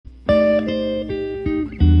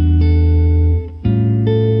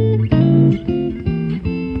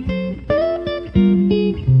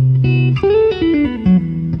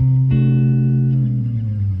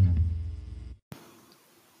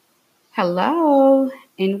Hello,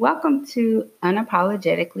 and welcome to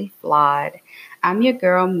Unapologetically Flawed. I'm your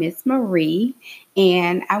girl, Miss Marie,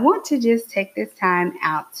 and I want to just take this time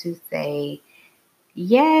out to say,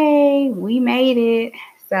 yay, we made it.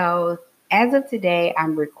 So, as of today,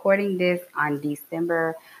 I'm recording this on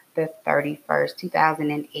December the 31st,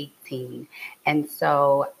 2018. And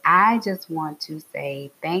so, I just want to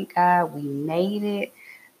say, thank God we made it.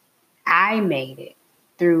 I made it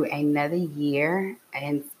through another year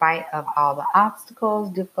in spite of all the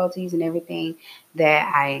obstacles, difficulties, and everything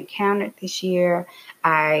that I encountered this year.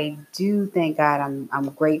 I do thank God. I'm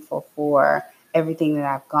grateful for everything that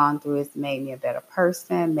I've gone through. It's made me a better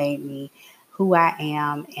person, made me who I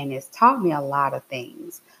am, and it's taught me a lot of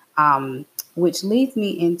things, which leads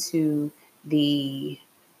me into the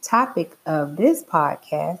topic of this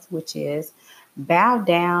podcast, which is bow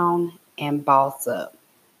down and boss up.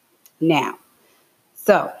 Now,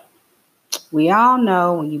 so we all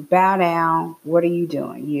know when you bow down, what are you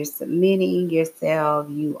doing? You're submitting yourself.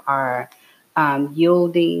 You are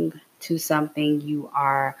yielding to something.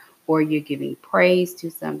 Or you're giving praise to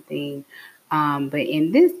something. But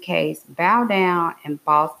in this case, bow down and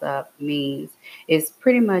boss up means it's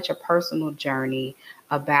pretty much a personal journey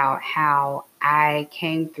about how I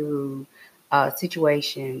came through a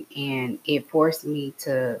situation and it forced me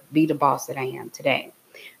to be the boss that I am today.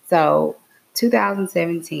 So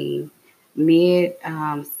 2017,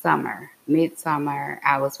 midsummer,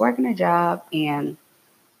 I was working a job and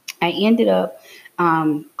I ended up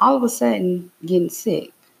all of a sudden getting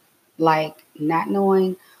sick, like not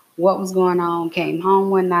knowing what was going on. Came home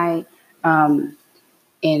one night um,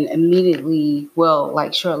 and immediately, well,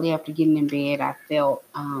 like shortly after getting in bed, I felt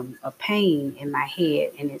a pain in my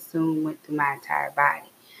head and it soon went through my entire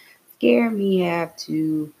body. Scared me half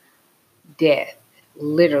to death.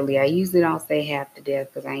 Literally, I usually don't say half to death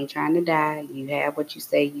because I ain't trying to die. You have what you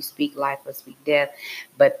say, you speak life or speak death.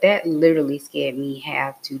 But that literally scared me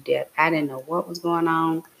half to death. I didn't know what was going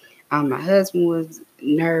on. My husband was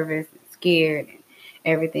nervous and scared and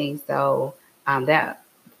everything. So that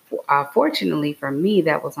fortunately for me,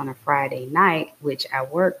 that was on a Friday night, which I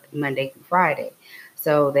worked Monday through Friday.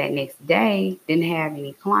 So that next day, didn't have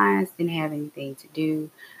any clients, didn't have anything to do.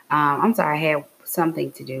 I'm sorry, I had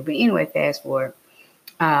something to do. But anyway, fast forward.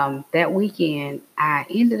 That weekend, I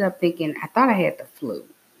ended up thinking, I thought I had the flu.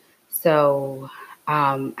 So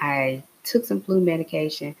I took some flu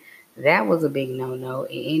medication. That was a big no-no.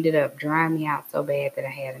 It ended up drying me out so bad that I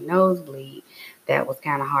had a nosebleed. That was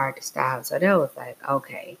kind of hard to stop. So that was like,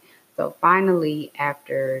 okay. So finally,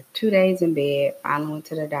 after 2 days in bed, finally went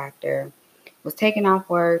to the doctor. Was taking off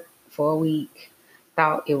work for a week.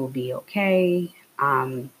 Thought it would be okay.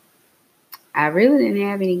 I really didn't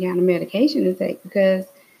have any kind of medication to take because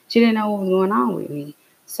she didn't know what was going on with me.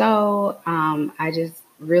 So I just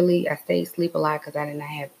really I stayed asleep a lot because I did not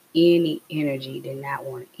have any energy, did not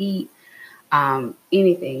want to eat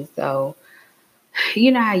anything. So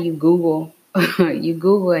you know how you Google, you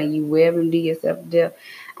Google and you WebMD yourself to death.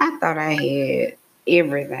 I thought I had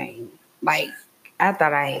everything. Like I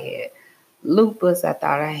thought I had lupus. I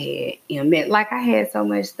thought I had MS. Like I had so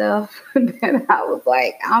much stuff that I was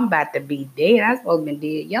like, I'm about to be dead. I was supposed to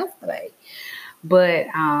be dead yesterday. But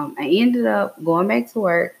I ended up going back to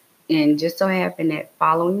work, and just so happened that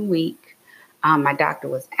following week, my doctor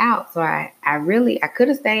was out. So I could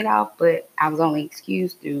have stayed off, but I was only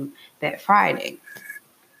excused through that Friday.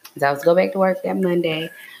 So I was go back to work that Monday.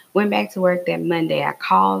 Went back to work that Monday. I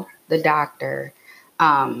called the doctor.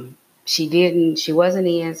 She wasn't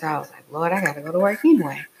in. So I was like, Lord, I got to go to work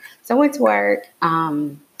anyway. So I went to work.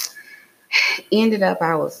 Ended up,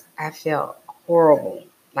 I felt horrible.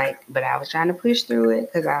 Like, but I was trying to push through it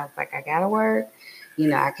because I was like, I got to work.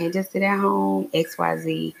 I can't just sit at home,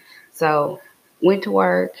 XYZ. So went to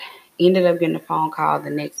work. Ended up getting a phone call the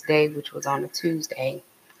next day, which was on a Tuesday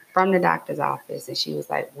from the doctor's office, and she was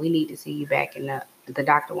like, "We need to see you back in the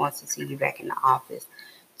doctor wants to see you back in the office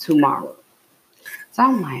tomorrow." So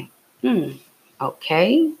I'm like,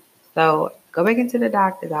 okay. So go back into the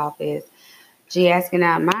doctor's office. She asking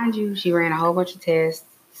out, mind you, she ran a whole bunch of tests.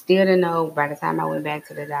 Still didn't know by the time I went back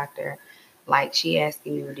to the doctor. Like she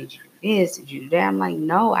asking me, well, did you do this? Did you do that? I'm like,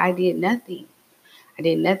 no, I did nothing. I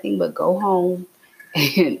did nothing but go home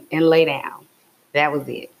and lay down. That was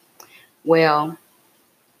it. Well,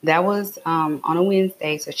 that was on a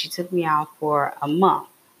Wednesday, so she took me out for a month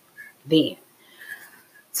then.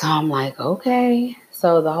 So I'm like, okay.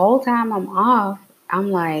 So the whole time I'm off, I'm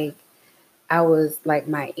like, I was like,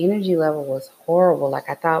 my energy level was horrible. Like,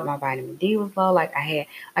 I thought my vitamin D was low. It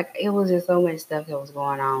was just so much stuff that was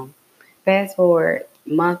going on. Fast forward,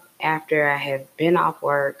 month after I had been off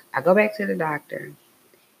work, I go back to the doctor.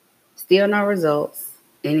 Still no results.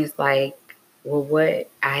 And it's like, well, what?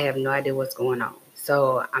 I have no idea what's going on.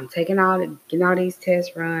 So I'm getting all these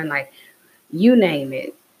tests run, like you name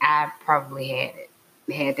it. I probably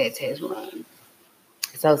had that test run.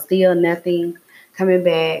 So still nothing coming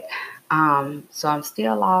back. So I'm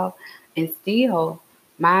still off, and still,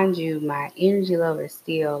 mind you, my energy level is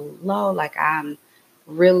still low. Like I'm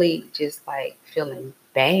really just like feeling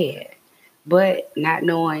bad, but not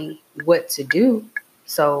knowing what to do.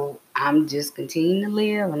 So I'm just continuing to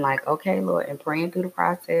live and like, okay, Lord, and praying through the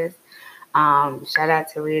process. Shout out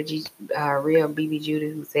to real BB Judah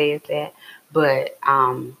who says that. But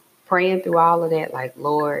praying through all of that, like,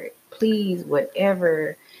 Lord, please,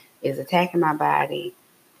 whatever is attacking my body,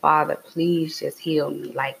 Father, please just heal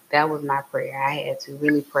me. Like, that was my prayer. I had to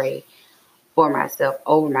really pray for myself,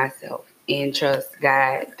 over myself, and trust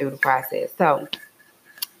God through the process. So,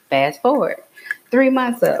 fast forward 3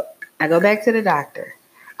 months up, I go back to the doctor.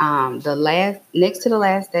 Next to the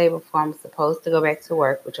last day before I'm supposed to go back to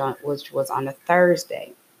work, which was on a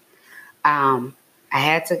Thursday. I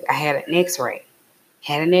had an X-ray,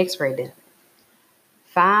 done.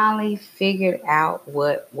 Finally figured out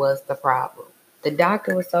what was the problem. The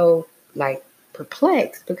doctor was so like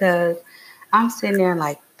perplexed because I'm sitting there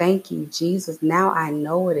like, thank you, Jesus. Now I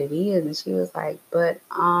know what it is. And she was like, but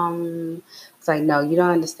it's like, no, you don't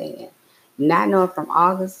understand. Not knowing from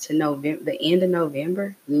August to November, the end of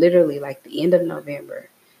November, literally like the end of November,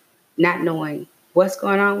 not knowing what's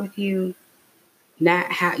going on with you,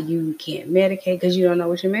 not how you can't medicate because you don't know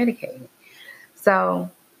what you're medicating. So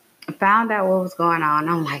I found out what was going on.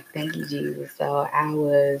 I'm like, thank you, Jesus. So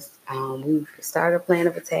we started a plan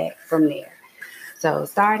of attack from there. So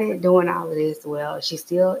started doing all of this. Well, she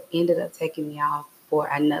still ended up taking me off for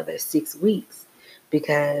another 6 weeks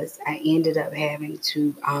because I ended up having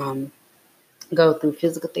to go through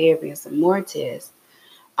physical therapy and some more tests.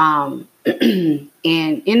 And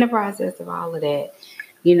in the process of all of that,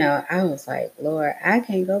 I was like, Lord, I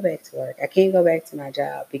can't go back to work. I can't go back to my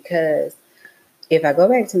job because if I go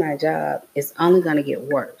back to my job, it's only going to get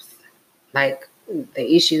worse. Like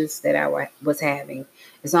the issues that I was having,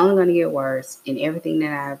 it's only going to get worse. And everything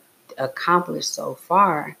that I've accomplished so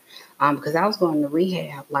far, because I was going to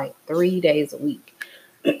rehab like 3 days a week,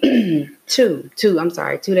 I'm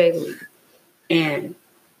sorry, 2 days a week, and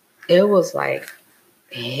it was like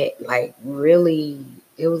really,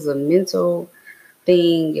 it was a mental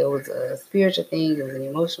thing, it was a spiritual thing, it was an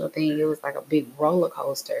emotional thing, it was like a big roller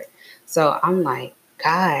coaster. So I'm like,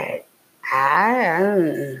 God,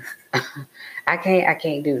 I I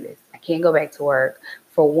can't do this. I can't go back to work.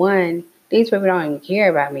 For one, these people don't even care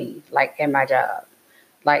about me like at my job.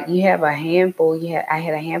 Like you have a handful, I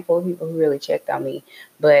had a handful of people who really checked on me,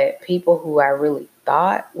 but people who I really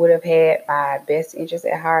thought would have had my best interest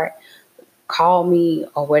at heart call me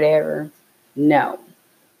or whatever. No,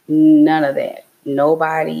 none of that.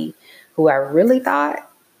 Nobody who I really thought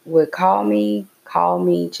would call me,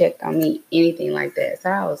 check on me, anything like that.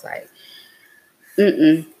 So I was like,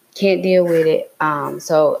 can't deal with it.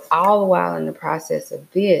 So all the while in the process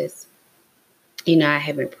of this, I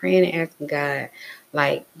have been praying and asking God,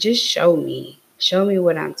 like, just show me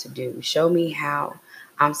what I'm to do, show me how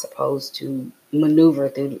I'm supposed to maneuver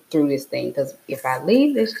through this thing. Because if I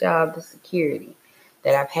leave this job, the security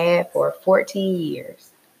that I've had for 14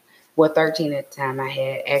 years, well, 13 at the time. I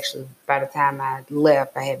had actually, by the time I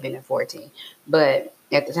left, I had been at 14. But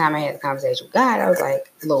at the time I had the conversation with God, I was like,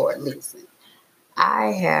 Lord, listen,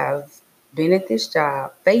 I have been at this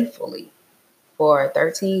job faithfully for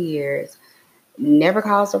 13 years, never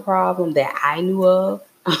caused a problem that I knew of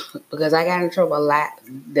because I got in trouble a lot.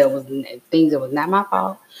 There was things that was not my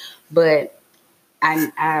fault, but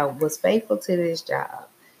I was faithful to this job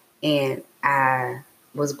and I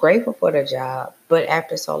was grateful for the job. But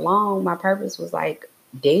after so long, my purpose was like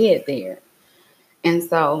dead there. And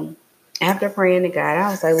so after praying to God, I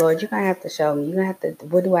was like, Lord, you're going to have to show me. You're going to have to,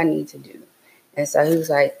 what do I need to do? And so he was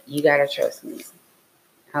like, you got to trust me.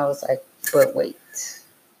 I was like, but wait,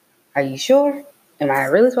 are you sure? Am I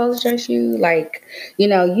really supposed to trust you? Like,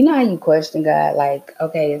 how you question God, like,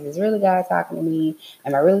 okay, is this really God talking to me?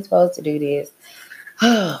 Am I really supposed to do this?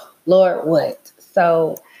 Oh, Lord, what?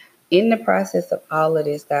 So in the process of all of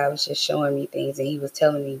this, God was just showing me things and he was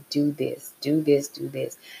telling me, do this, do this, do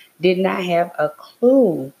this. Did not have a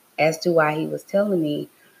clue as to why he was telling me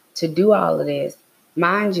to do all of this.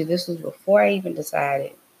 Mind you, this was before I even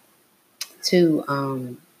decided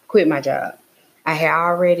to quit my job. I had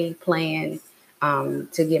already planned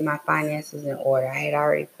to get my finances in order. I had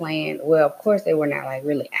already planned, well, of course, they were not like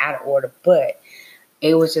really out of order, but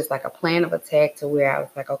it was just like a plan of attack to where I was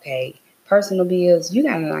like, okay, personal bills, you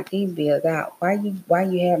gotta knock these bills out.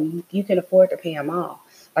 You can afford to pay them off.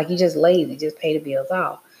 Like you just lazy, just pay the bills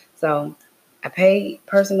off. So I paid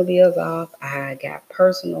personal bills off. I got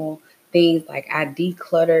personal things like I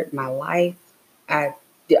decluttered my life. I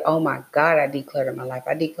oh my God, I decluttered my life.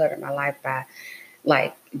 I decluttered my life by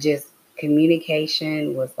like just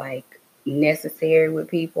communication was like necessary with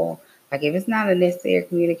people. Like if it's not a necessary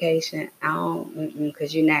communication, I don't,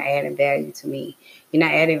 because you're not adding value to me. You're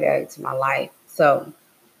not adding value to my life. So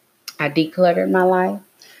I decluttered my life.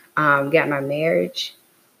 Got my marriage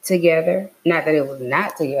together. Not that it was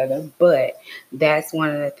not together, but that's one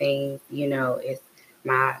of the things.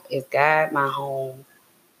 It's God, my home,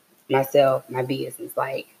 myself, my business.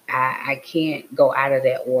 Like I can't go out of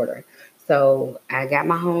that order. So I got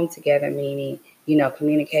my home together, meaning,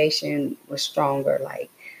 communication was stronger. Like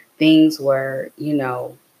things were,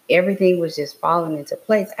 everything was just falling into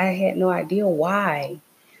place. I had no idea why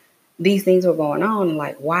these things were going on,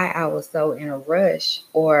 like why I was so in a rush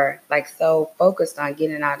or like so focused on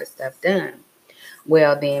getting all this stuff done.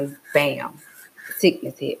 Well, then, bam,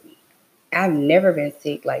 sickness hit me. I've never been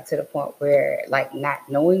sick like to the point where like not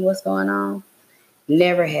knowing what's going on.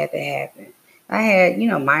 Never had that happen. I had,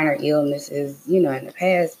 minor illnesses, in the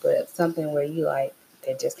past, but something where you like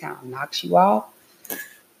that just kind of knocks you off.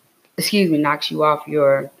 Excuse me, knocks you off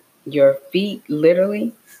your feet,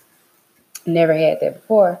 literally. Never had that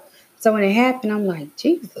before. So when it happened, I'm like,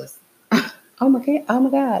 Jesus. Oh my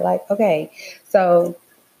God. Like, okay. So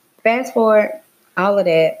fast forward, all of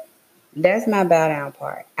that. That's my bow down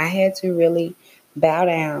part. I had to really bow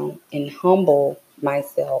down and humble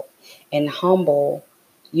myself and humble,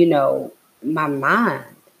 you know, my mind.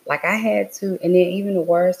 Like I had to, and then even the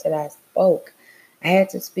words that I spoke, I had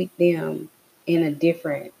to speak them in a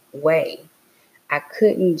different way. I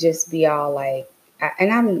couldn't just be all like,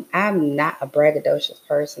 and I'm not a braggadocious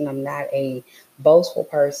person. I'm not a boastful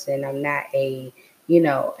person. I'm not an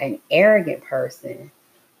arrogant person.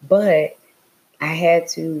 But I had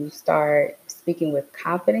to start speaking with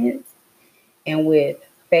confidence and with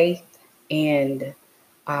faith and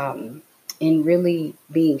um, and really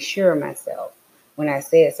being sure of myself when I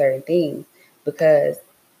said certain things, because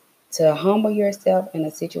to humble yourself in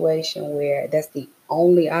a situation where that's the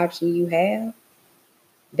only option you have,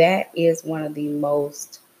 that is one of the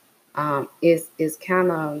most is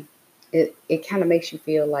kind of it kind of makes you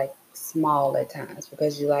feel like small at times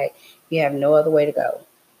because you have no other way to go,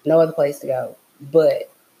 no other place to go but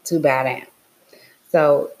to bow down.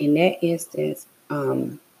 So in that instance,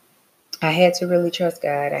 I had to really trust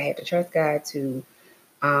God. I had to trust God to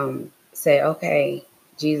say, okay,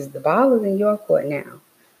 Jesus, the ball is in your court now.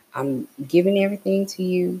 I'm giving everything to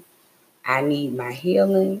you. I need my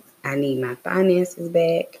healing. I need my finances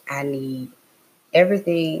back. I need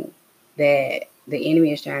everything that the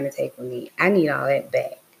enemy is trying to take from me. I need all that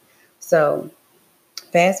back. So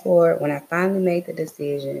fast forward, when I finally made the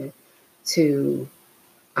decision to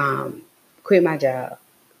quit my job,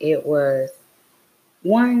 it was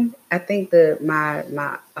one. I think my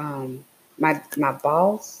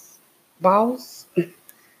boss.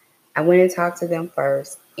 I went and talked to them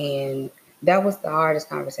first, and that was the hardest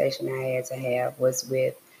conversation I had to have was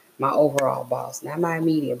with my overall boss, not my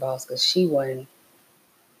immediate boss, because she wasn't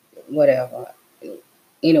whatever.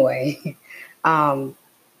 Anyway, um,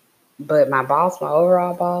 but my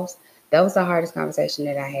overall boss, that was the hardest conversation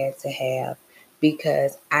that I had to have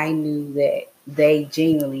because I knew that they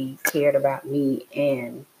genuinely cared about me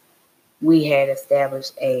and we had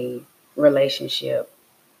established a relationship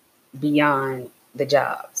beyond the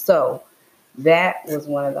job. So that was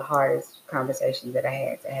one of the hardest conversations that I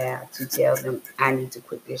had to have to tell them I need to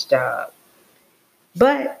quit this job.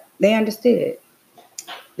 But they understood.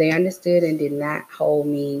 They understood and did not hold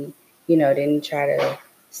me, didn't try to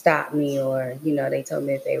stop me or, they told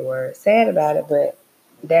me that they were sad about it, but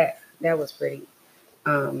that was pretty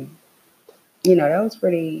um, that was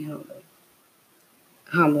pretty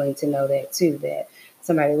humbling to know that too, that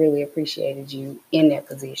somebody really appreciated you in that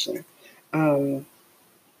position. Um,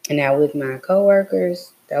 and now with my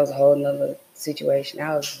coworkers, that was a whole nother situation.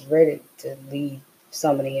 I was ready to leave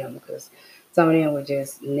some of them because some of them were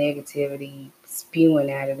just negativity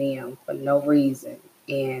spewing out of them for no reason.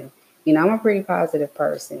 And, I'm a pretty positive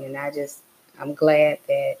person and I'm glad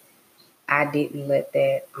that I didn't let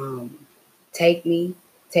that take me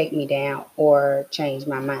take me down or change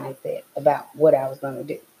my mindset about what I was going to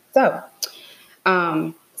do. So,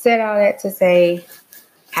 said all that to say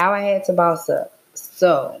how I had to boss up.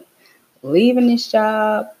 So, leaving this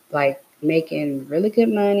job, like making really good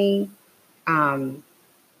money, um,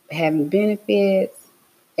 having benefits,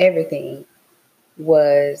 everything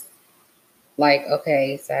was Like,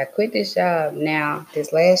 okay, so I quit this job. Now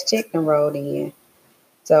this last check done rolled in.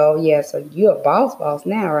 So yeah, so you a boss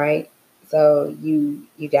now, right? So you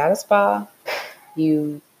got a spa,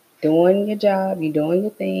 you doing your job, you doing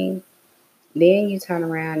your thing. Then you turn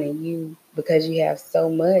around and you, because you have so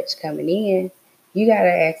much coming in, you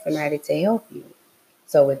gotta ask somebody to help you.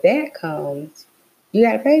 So with that comes, you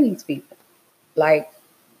gotta pay these people. Like,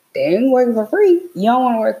 they ain't working for free. You don't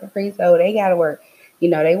want to work for free, so they gotta work.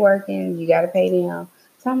 They working. You gotta pay them.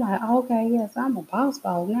 So I'm like, okay, yes, I'm a boss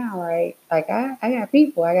now, right? Like I got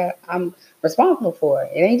people. I'm responsible for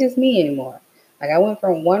it. It ain't just me anymore. Like I went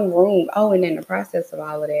from one room. Oh, and in the process of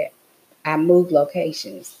all of that, I moved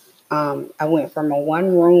locations. I went from a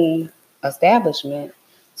one room establishment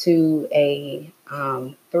to a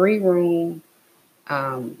 3 room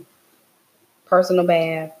um, personal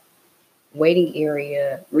bath, waiting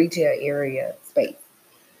area, retail area space.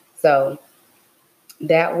 So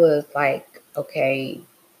that was like, okay,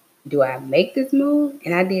 do I make this move?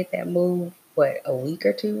 And I did that move, a week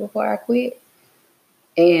or two before I quit.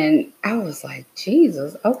 And I was like,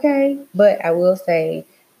 Jesus, okay. But I will say,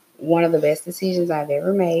 one of the best decisions I've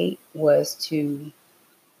ever made was to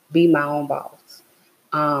be my own boss.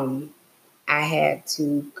 Um, I had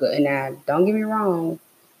to go, now don't get me wrong,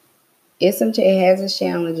 it has its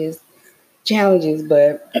challenges,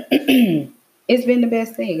 but it's been the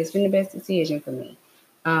best thing. It's been the best decision for me.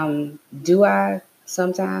 Do I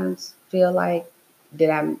sometimes feel like,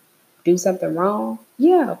 did I do something wrong?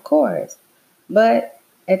 Yeah, of course. But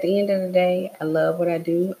at the end of the day, I love what I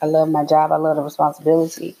do. I love my job. I love the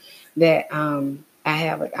responsibility that I'm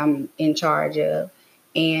in charge of,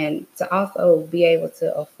 and to also be able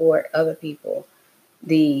to afford other people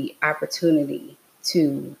the opportunity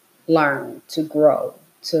to learn, to grow,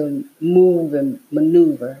 to move and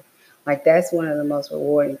maneuver. Like that's one of the most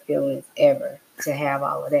rewarding feelings ever, to have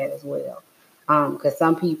all of that as well. Because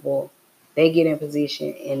some people, they get in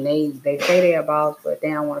position and they say they're a boss, but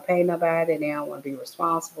they don't want to pay nobody. They don't want to be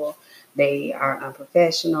responsible. They are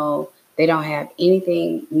unprofessional. They don't have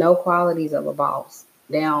anything, no qualities of a boss.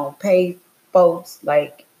 They don't pay folks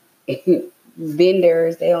like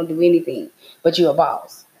vendors. They don't do anything. But you're a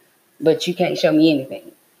boss. But you can't show me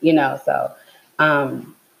anything. So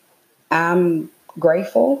um, I'm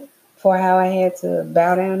grateful for how I had to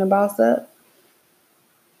bow down and boss up.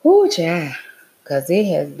 Ooh, child, because it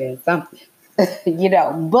has been something.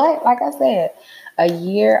 But like I said,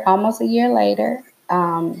 almost a year later,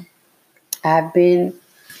 I've been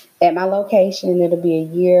at my location. It'll be a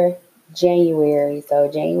year January.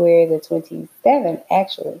 So January the 27th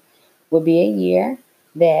actually will be a year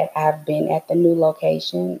that I've been at the new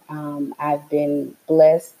location. I've been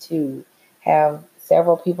blessed to have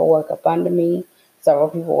several people work up under me. Several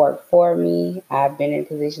people work for me. I've been in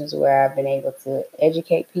positions where I've been able to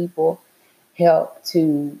educate people, help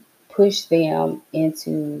to push them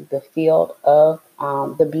into the field of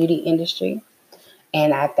the beauty industry,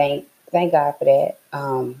 and I thank God for that.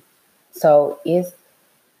 So it's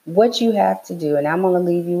what you have to do, and I'm gonna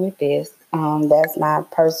leave you with this. That's my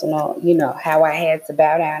personal, how I had to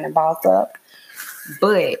bow down and boss up.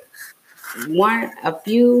 But a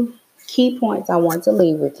few key points I want to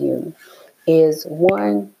leave with you is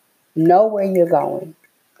one, know where you're going,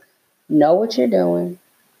 know what you're doing,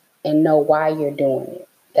 and know why you're doing it.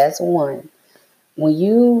 That's one. When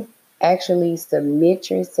you actually submit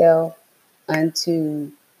yourself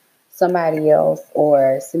unto somebody else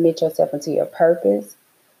or submit yourself into your purpose,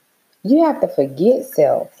 you have to forget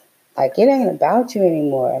self. Like it ain't about you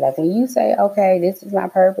anymore. Like when you say, okay, this is my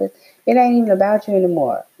purpose, it ain't even about you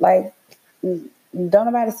anymore. Like don't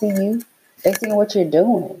nobody see you. They seeing what you're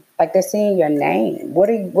doing. Like they're seeing your name. What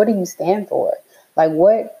do you stand for? Like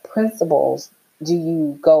what principles do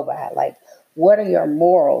you go by? Like what are your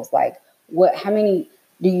morals? Like how many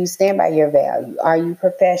do you stand by your value? Are you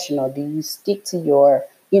professional? Do you stick to your,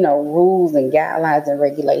 rules and guidelines and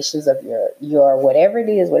regulations of your whatever it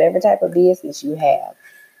is, whatever type of business you have?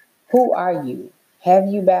 Who are you? Have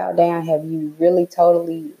you bowed down? Have you really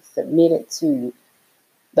totally submitted to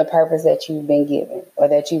the purpose that you've been given or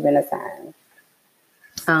that you've been assigned?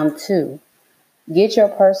 Two, get your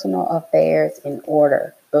personal affairs in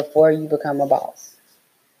order before you become a boss.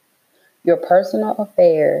 Your personal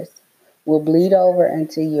affairs will bleed over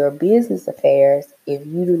into your business affairs if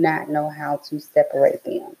you do not know how to separate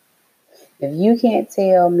them. If you can't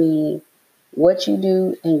tell me what you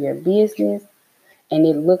do in your business and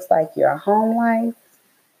it looks like your home life,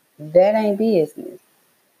 that ain't business.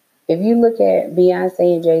 If you look at Beyonce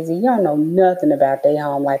and Jay-Z, you don't know nothing about their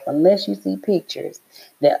home life unless you see pictures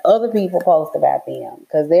that other people post about them,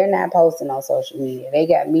 because they're not posting on social media. They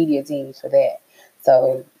got media teams for that.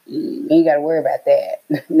 So you ain't got to worry about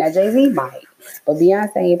that. Now Jay-Z might, but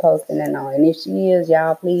Beyonce ain't posting that on. And if she is,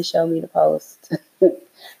 y'all please show me the post.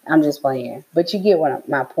 I'm just playing. But you get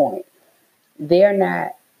my point. They're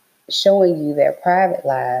not showing you their private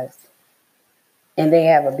lives and they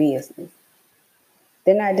have a business.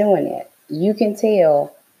 They're not doing that. You can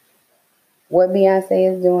tell what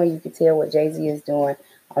Beyonce is doing. You can tell what Jay-Z is doing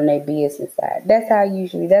on their business side.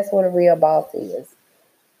 That's what a real boss is.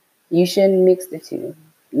 You shouldn't mix the two.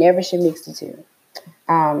 Never should mix the two.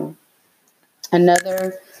 Um,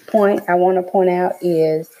 Another point I want to point out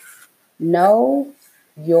is know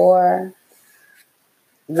your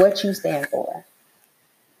what you stand for.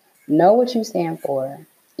 Know what you stand for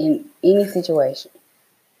in any situation.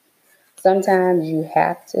 Sometimes you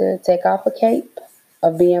have to take off a cape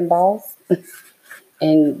of being boss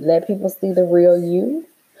and let people see the real you,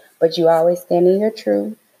 but you always stand in your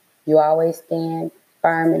truth. You always stand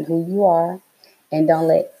firm in who you are, and don't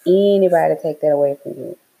let anybody take that away from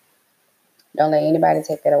you. Don't let anybody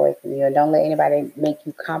take that away from you, or don't let anybody make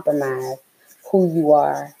you compromise who you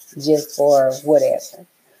are just for whatever.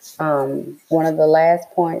 One of the last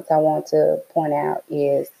points I want to point out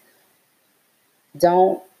is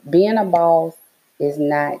don't being a boss is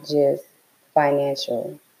not just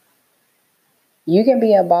financial. You can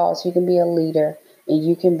be a boss, you can be a leader, and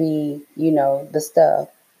you can be, the stuff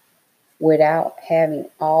without having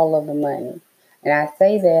all of the money. And I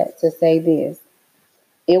say that to say this: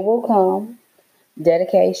 it will come.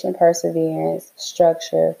 Dedication, perseverance,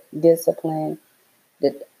 structure, discipline,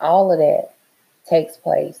 all of that takes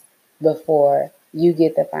place before you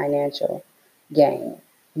get the financial gain.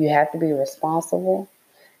 You have to be responsible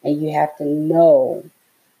and you have to know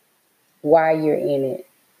why you're in it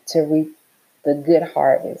to reap the good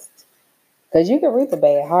harvest. Because you can reap a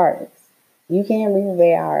bad harvest. You can reap a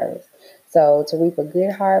bad harvest. So to reap a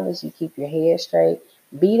good harvest, you keep your head straight.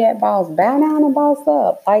 Be that boss. Bow down and boss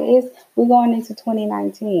up. We're going into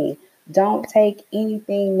 2019. Don't take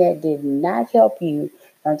anything that did not help you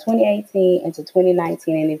from 2018 into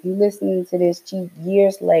 2019. And if you're listening to this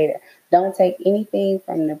years later, don't take anything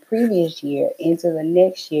from the previous year into the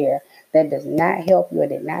next year that does not help you or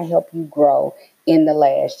did not help you grow in the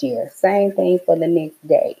last year. Same thing for the next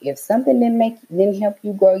day. If something didn't help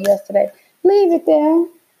you grow yesterday, leave it there.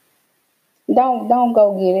 Don't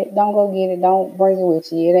go get it. Don't go get it. Don't bring it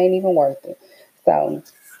with you. It ain't even worth it. So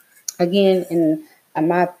again, in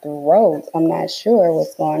my throat, I'm not sure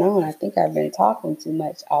what's going on. I think I've been talking too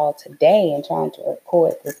much all today and trying to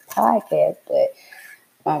record this podcast, but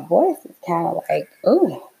my voice is kind of like,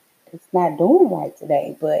 ooh, it's not doing right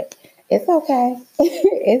today, but it's okay.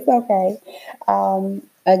 It's okay.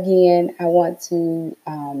 Again, I want to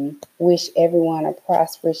wish everyone a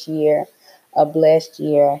prosperous year, a blessed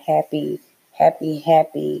year, happy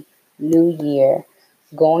new year.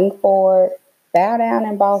 Going forward, bow down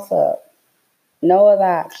and boss up. No other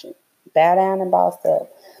option. Bow down and boss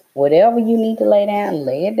up. Whatever you need to lay down,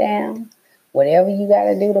 lay it down. Whatever you got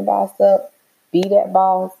to do to boss up, be that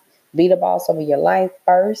boss. Be the boss over your life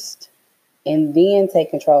first, and then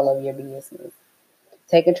take control of your business.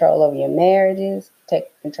 Take control of your marriages.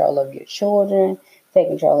 Take control of your children. Take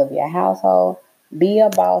control of your household. Be a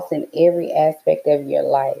boss in every aspect of your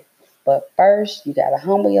life. But first, you got to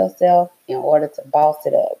humble yourself in order to boss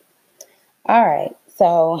it up. All right.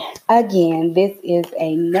 So, again, this is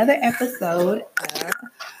another episode of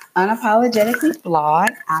Unapologetically Flawed.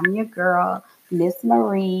 I'm your girl, Miss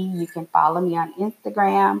Marie. You can follow me on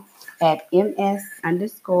Instagram at ms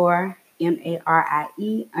underscore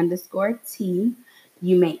MARIE underscore T.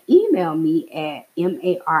 You may email me at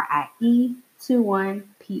MARIE21PRETTY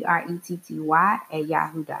at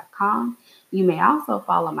yahoo.com. You may also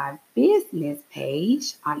follow my business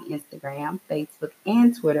page on Instagram, Facebook,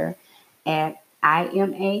 and Twitter at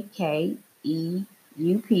IMAKEUPME.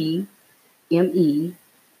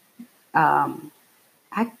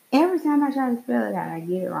 Every time I try to spell it out, I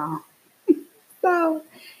get it wrong. So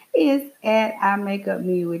it's at I Make Up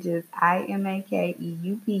Me, which is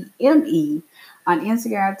IMAKEUPME on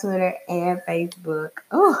Instagram, Twitter, and Facebook.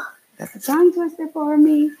 Oh, that's a tongue twister for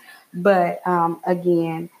me. But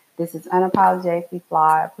again, this is Unapologetically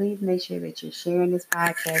Flawed. Please make sure that you're sharing this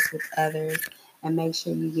podcast with others and make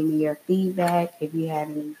sure you give me your feedback. If you have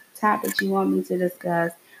any topics you want me to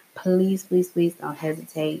discuss, please don't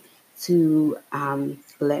hesitate to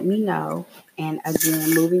let me know. And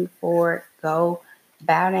again, moving forward, go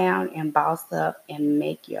bow down and boss up and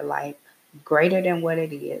make your life greater than what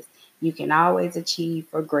it is. You can always achieve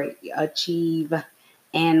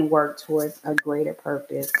and work towards a greater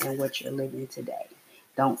purpose than what you're living today.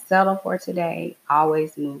 Don't settle for today.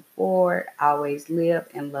 Always move forward. Always live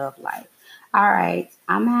and love life. All right,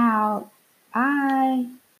 I'm out. Bye.